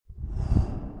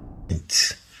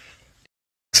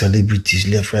celebrities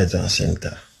left, right, and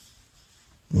center.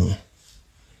 I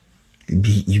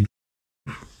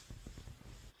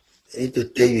need to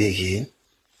tell you again.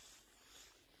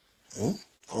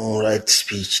 Come write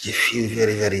speech, they feel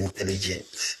very, very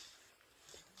intelligent.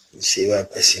 You see why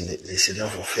person they sit down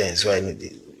for fence, why not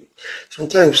they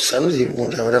sometimes I know they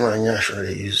want to have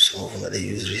they use some of them they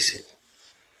use reason.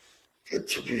 Get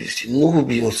to be know who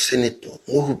be your senator,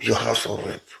 know who be your house of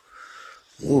rep,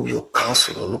 know who be your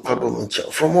council or local government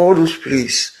chair. From all those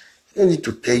places, they don't need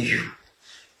to tell you.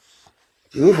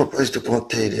 The way for president to come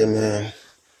tell them,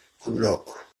 good luck.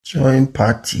 Join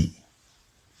party.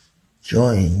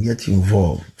 Join, get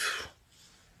involved.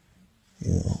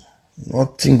 You know,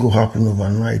 nothing will happen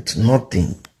overnight.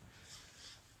 Nothing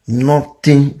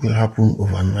will happen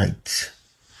overnight.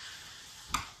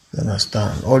 You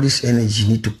understand? All this energy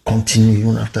need to continue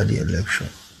even after the election.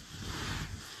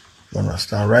 You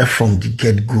understand? Right from the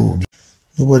get-go.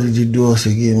 Nobody did do us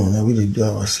again, man. We did do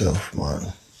ourselves,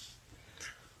 man.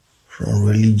 From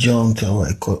religion to our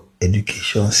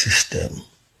education system.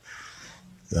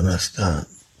 You understand?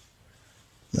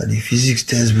 Now the physics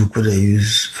textbook what they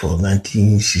use for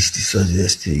 1960, so they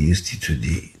still used it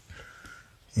today.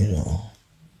 You know,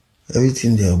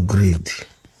 everything they upgrade,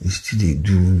 we still they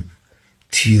do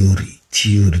theory.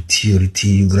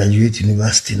 You graduate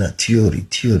university now,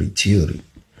 theory.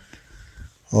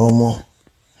 Almost.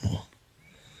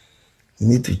 You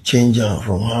need to change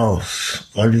from house,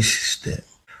 value system.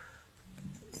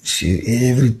 See,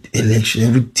 every election,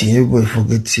 everything, everybody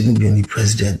forgets to be only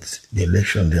president, the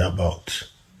election they're about.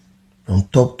 From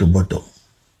top to bottom.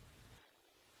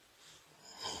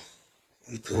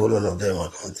 You need to hold all of them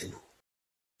accountable.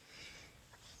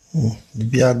 The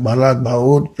big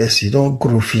old person don't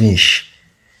grow finish.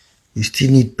 You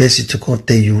still need person to come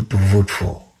tell you to vote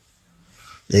for.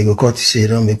 They go cut to say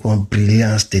don't make one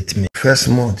brilliant statement. First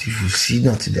month, if you see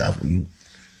nothing there for you,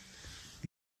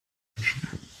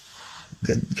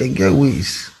 get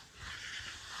ways.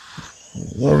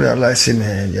 Not realizing,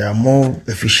 man, there are more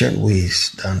efficient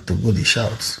ways than to go the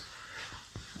shouts.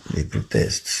 They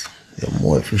protest. There are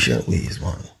more efficient ways,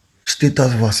 man.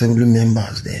 Status of assembly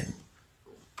members, then.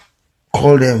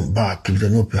 Call them back if they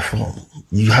don't perform.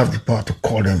 You have the power to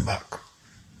call them back.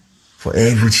 For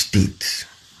every state.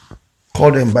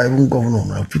 Call them by even governor.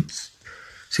 Now,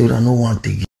 say that no one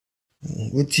take it.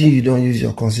 What thing you don't use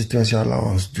your constituency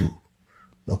allowance do?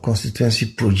 Your constituency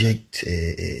project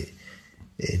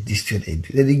this thing they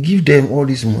do. They give them all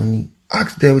this money.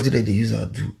 Ask them what they use or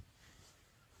do.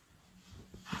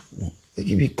 They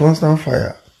give it constant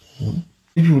fire.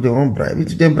 People they won't bribe.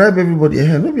 They bribe everybody.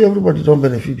 Maybe everybody don't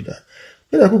benefit with that.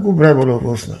 They could bribe all of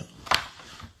us now.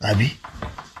 Abi,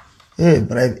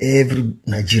 bribe every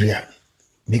Nigerian.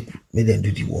 Make them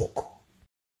do the work.